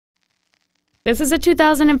This is a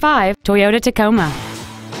 2005 Toyota Tacoma.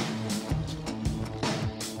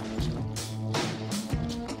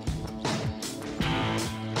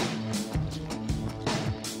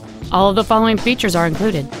 All of the following features are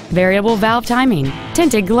included: variable valve timing,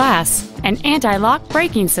 tinted glass, an anti-lock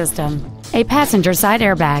braking system, a passenger side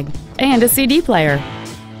airbag, and a CD player.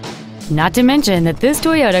 Not to mention that this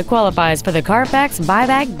Toyota qualifies for the Carfax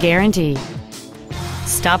buyback guarantee.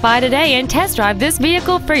 Stop by today and test drive this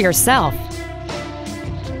vehicle for yourself.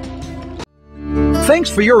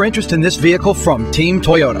 Thanks for your interest in this vehicle from Team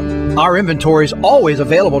Toyota. Our inventory is always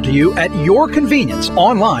available to you at your convenience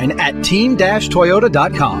online at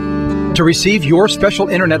team-toyota.com. To receive your special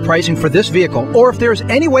internet pricing for this vehicle, or if there's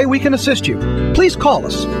any way we can assist you, please call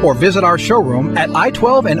us or visit our showroom at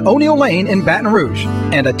I-12 and O'Neill Lane in Baton Rouge,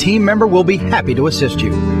 and a team member will be happy to assist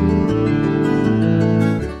you.